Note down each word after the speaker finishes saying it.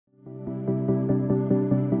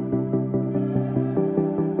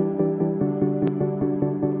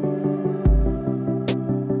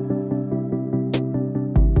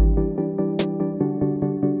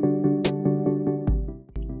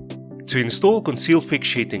To install concealed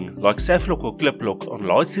fixed sheeting like SafeLock or ClipLock on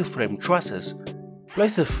light steel frame trusses,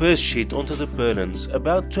 place the first sheet onto the purlins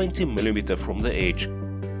about 20mm from the edge.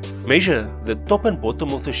 Measure the top and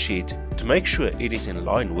bottom of the sheet to make sure it is in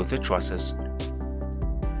line with the trusses.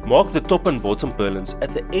 Mark the top and bottom purlins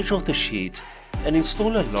at the edge of the sheet and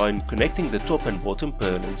install a line connecting the top and bottom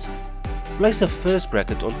purlins. Place the first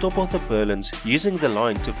bracket on top of the purlins using the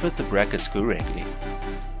line to fit the brackets correctly.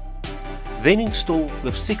 Then install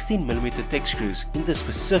with 16mm Tek screws in the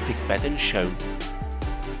specific pattern shown.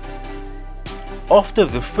 After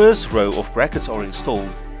the first row of brackets are installed,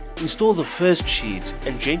 install the first sheet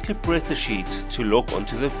and gently press the sheet to lock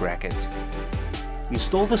onto the bracket.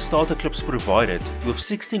 Install the starter clips provided with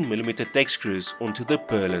 16mm Tek screws onto the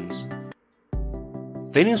purlins.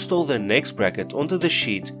 Then install the next bracket onto the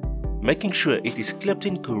sheet, making sure it is clipped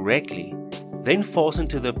in correctly, then fasten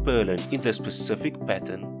to the purlin in the specific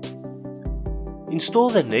pattern. Install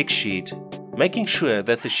the next sheet, making sure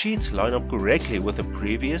that the sheets line up correctly with the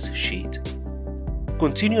previous sheet.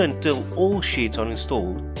 Continue until all sheets are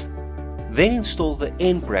installed. Then install the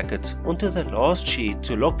end bracket onto the last sheet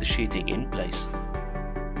to lock the sheeting in place.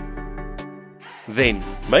 Then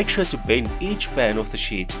make sure to bend each band of the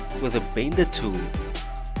sheet with a bender tool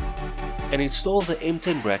and install the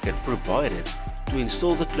M10 bracket provided to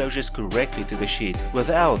install the closures correctly to the sheet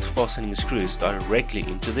without fastening screws directly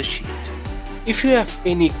into the sheet. If you have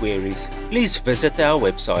any queries, please visit our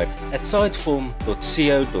website at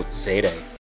siteform.co.za.